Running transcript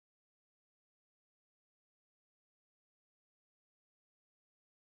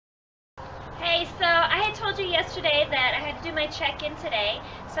I told you yesterday that I had to do my check-in today,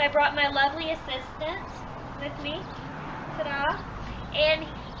 so I brought my lovely assistant with me. Ta-da! And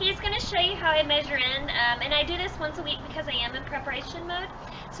he's going to show you how I measure in, and I do this once a week because I am in preparation mode.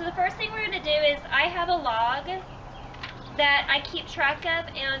 So the first thing we're going to do is I have a log that I keep track of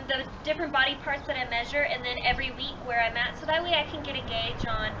and the different body parts that I measure, and then every week where I'm at, so that way I can get a gauge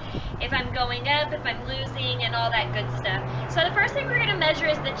on if I'm going up, if I'm losing, and all that good stuff. So the first thing we're going to measure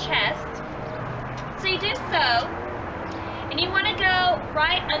is the chest. So you do so, and you want to go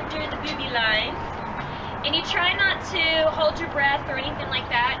right under the booby line, and you try not to hold your breath or anything like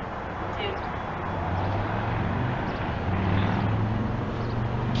that.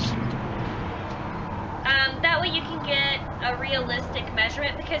 That way you can get a realistic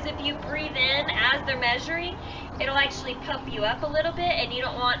measurement, because if you breathe in as they're measuring, it'll actually pump you up a little bit, and you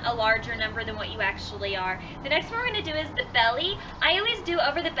don't want a larger number than what you actually are. The next one we're going to do is the belly. I always do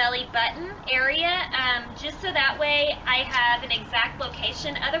over the belly button area, just so that way I have an exact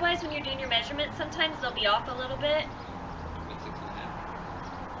location. Otherwise, when you're doing your measurements, sometimes they'll be off a little bit.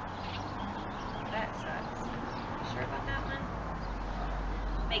 That sucks. You sure about that one?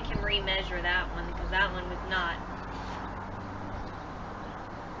 Make him remeasure that one, because that one was not.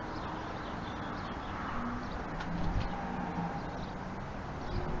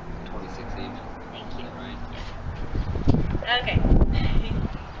 Thank you. Right. Okay.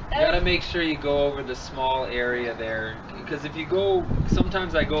 You gotta make sure you go over the small area there, because if you go,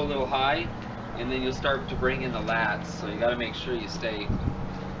 sometimes I go a little high, and then you'll start to bring in the lats. So you gotta make sure you stay.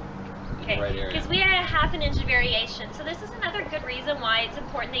 Okay, because we had a ½ inch of variation, so this is another good reason why it's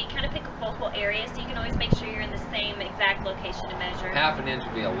important that you kind of pick a focal area, so you can always make sure you're in the same exact location to measure. ½ inch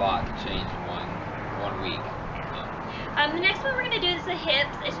would be a lot to change in one week. The next one we're going to do is the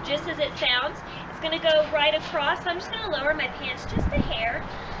hips. It's just as it sounds. It's going to go right across, so I'm just going to lower my pants just a hair.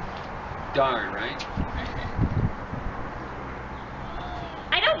 Darn, right?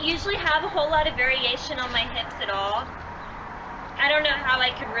 I don't usually have a whole lot of variation on my hips at all. I don't know how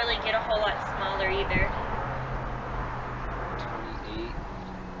I could really get a whole lot smaller either.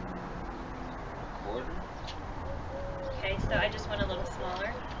 28.25. Okay, so I just went a little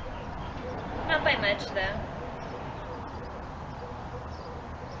smaller. Not by much though.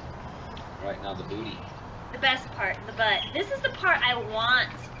 Right, now the booty. The best part, the butt. This is the part I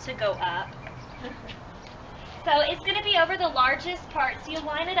want to go up. So it's going to be over the largest part. So you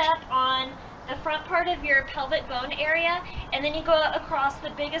line it up on the front part of your pelvic bone area, and then you go across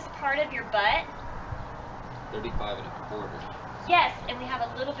the biggest part of your butt. 35.25. Yes, and we have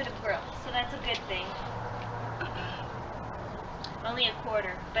a little bit of growth, so that's a good thing. Only a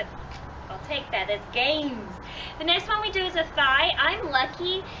quarter, but I'll take that. That's gains. The next one we do is a thigh. I'm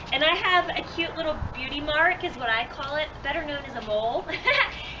lucky, and I have a cute little beauty mark, is what I call it, better known as a mole.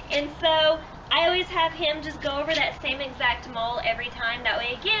 And so I always have him just go over that same exact mole every time. That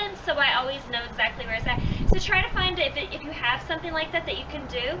way, again, so I always know exactly where it's at. So try to find it. If you have something like that that you can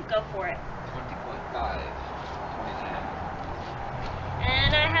do, go for it. 20.5.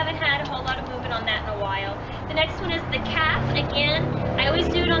 And I haven't had a whole lot of movement on that in a while. The next one is the calf. Again, I always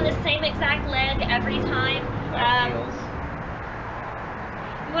do it on the same exact leg every time.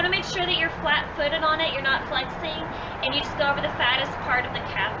 You want to make sure that you're flat-footed on it, you're not flexing, and you just go over the fattest part of the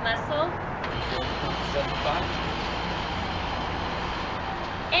calf muscle. 75.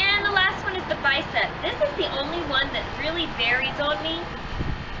 And the last one is the bicep. This is the only one that really varies on me.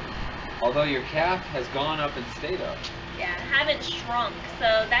 Although your calf has gone up and stayed up. Yeah, I haven't shrunk,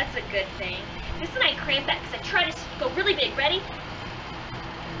 so that's a good thing. This one I cramp at because I try to go really big. Ready?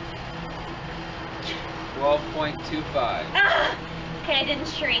 12.25. Ah! Okay, I didn't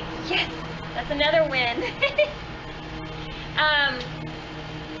shrink. Yes! That's another win.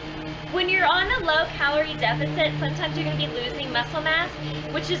 When you're on a low-calorie deficit, sometimes you're going to be losing muscle mass,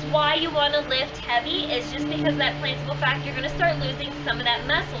 which is why you want to lift heavy. It's just because of that plain simple fact you're going to start losing some of that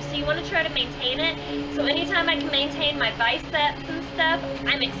muscle. So you want to try to maintain it. So anytime I can maintain my biceps and stuff,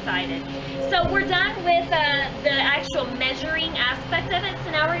 I'm excited. So we're done with the actual measuring aspect of it.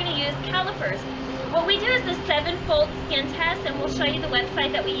 So now we're going to use calipers. What we do is the 7-fold skin test, and we'll show you the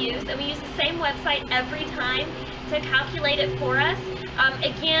website that we use. And we use the same website every time to calculate it for us.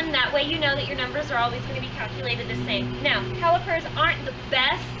 Again, that way you know that your numbers are always going to be calculated the same. Now, calipers aren't the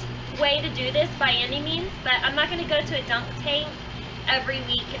best way to do this by any means, but I'm not going to go to a dunk tank every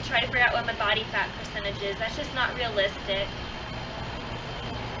week and try to figure out what my body fat percentage is. That's just not realistic.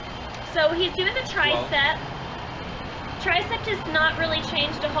 So he's doing the tricep. Tricep has not really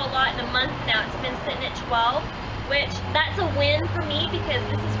changed a whole lot in a month now. It's been sitting at 12, which that's a win for me because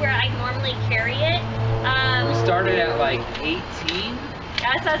this is where I normally carry it. We started at like 18,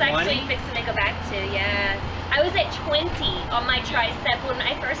 That's what I was actually 20? fixing to go back to, yeah. I was at 20 on my tricep when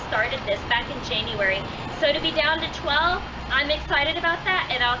I first started this back in January. So to be down to 12, I'm excited about that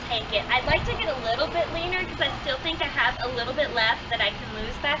and I'll take it. I'd like to get a little bit leaner because I still think I have a little bit left that I can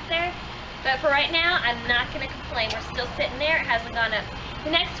lose back there. But for right now, I'm not going to complain. We're still sitting there. It hasn't gone up.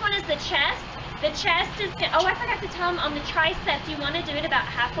 The next one is the chest. The chest is, oh, I forgot to tell them on the tricep, you want to do it about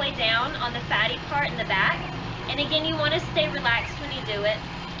halfway down on the fatty part in the back. And again, you want to stay relaxed when you do it.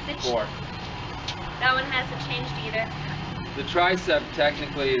 Four. That one hasn't changed either. The tricep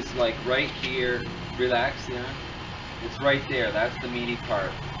technically is like right here. Relax, yeah. It's right there. That's the meaty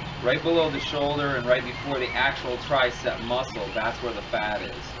part. Right below the shoulder and right before the actual tricep muscle, that's where the fat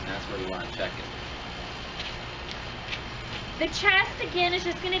is. And that's where you want to check it. The chest, again, is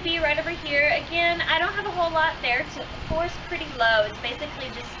just going to be right over here. Again, I don't have a whole lot there. 4 is pretty low. It's basically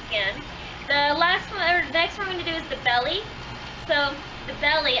just skin. The last one, or the next one I'm going to do is the belly. So the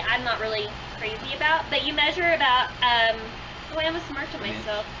belly, I'm not really crazy about, but you measure about, oh, I almost marked it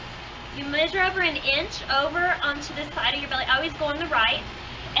myself. You measure over an inch over onto the side of your belly. Always go on the right,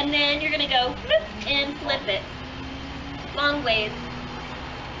 and then you're going to go whoop, and flip it. Long ways.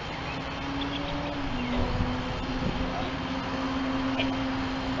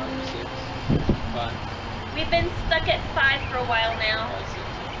 We've been stuck at 5 for a while now.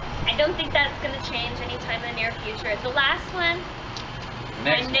 I don't think that's going to change anytime in the near future. The last one,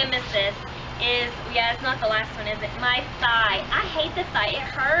 my nemesis, is, yeah, it's not the last one, is it? My thigh. I hate the thigh. It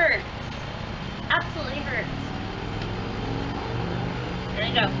hurts. Absolutely hurts. There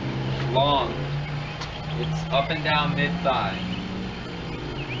you go. Long. It's up and down mid-thigh.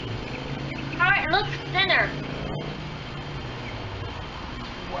 Alright, it looks thinner.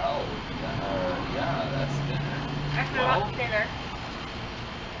 Well, yeah, that's thinner. That's a lot thinner.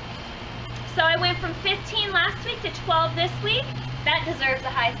 So I went from 15 last week to 12 this week. That deserves a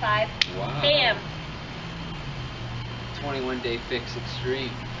high five. Wow. Bam. 21-day fix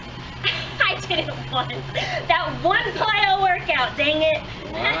extreme. I did it once. That one plyo workout, dang it.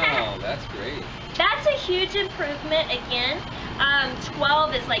 Wow, that's great. That's a huge improvement again.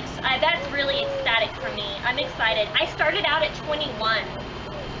 12 is like, that's really ecstatic for me. I'm excited. I started out at 21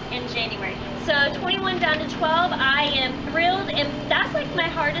 in January. So 21 down to 12, I am thrilled, and that's like my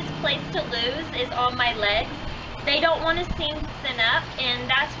hardest place to lose is on my legs. They don't want to seem thin up, and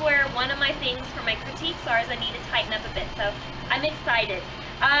that's where one of my things for my critiques are is I need to tighten up a bit. So I'm excited.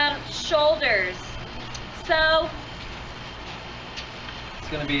 Shoulders. So it's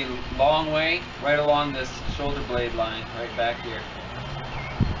going to be a long way, right along this shoulder blade line, right back here.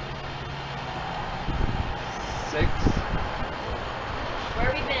 6.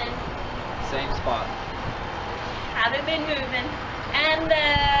 Where we been? Same spot. Haven't been moving. And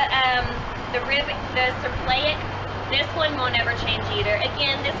the rib, the circlaic, this one won't ever change either.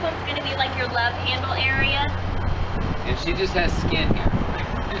 Again, this one's going to be like your love handle area. And she just has skin here.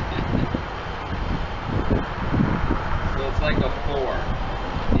 So it's like a 4,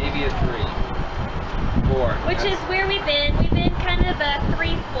 maybe a 3. 4. Which is where we've been. We've been kind of a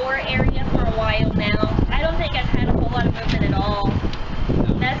 3-4 area for a while now. I don't think I've had a whole lot of movement at all.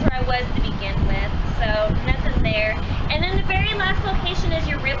 That's where I was to begin with, so nothing there. And then the very last location is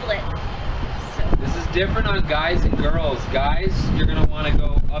your riblets. So this is different on guys and girls. Guys, you're going to want to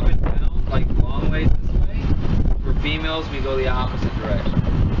go up and down, like long ways this way. For females, we go the opposite direction.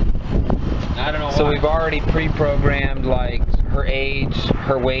 I don't know why. So we've already pre-programmed like her age,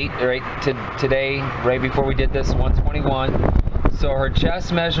 her weight, right, today, right before we did this, 121. So her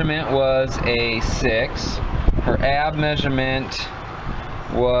chest measurement was a 6. Her ab measurement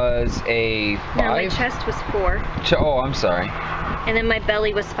was a 5. No, my chest was 4. Oh, I'm sorry. And then my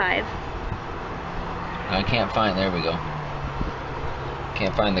belly was 5. I can't find, there we go.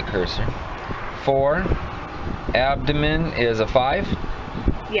 Can't find the cursor. 4. Abdomen is a 5.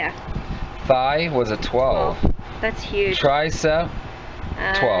 Yeah. Thigh was a 12. That's huge. Tricep,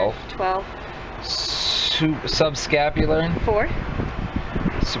 12. 12. Subscapular, 4.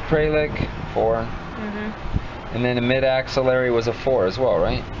 supralic, 4. Mm-hmm. And then the mid-axillary was a 4 as well,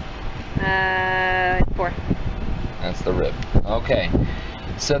 right? 4. That's the rib. Okay.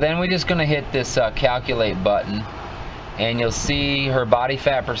 So then we're just going to hit this calculate button. And you'll see her body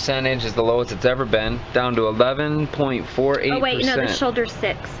fat percentage is the lowest it's ever been, down to 11.48%. Oh wait, no, the shoulder's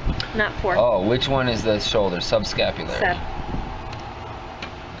 6, not 4. Oh, which one is the shoulder? Subscapular. Sub.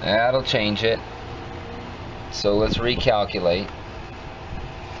 That'll change it. So let's recalculate.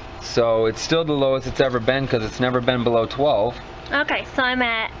 So it's still the lowest it's ever been because it's never been below 12. Okay, so I'm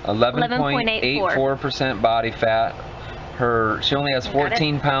at 11.84% body fat. She only has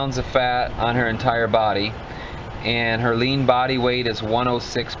 14 pounds of fat on her entire body. and her lean body weight is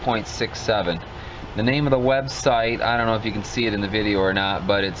 106.67. The name of the website, I don't know if you can see it in the video or not,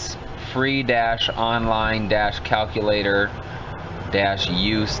 but it's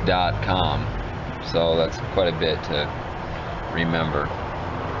free-online-calculator-use.com. So that's quite a bit to remember.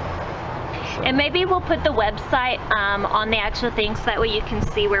 So. And maybe we'll put the website on the actual thing so that way you can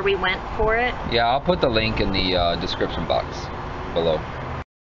see where we went for it. Yeah, I'll put the link in the description box below.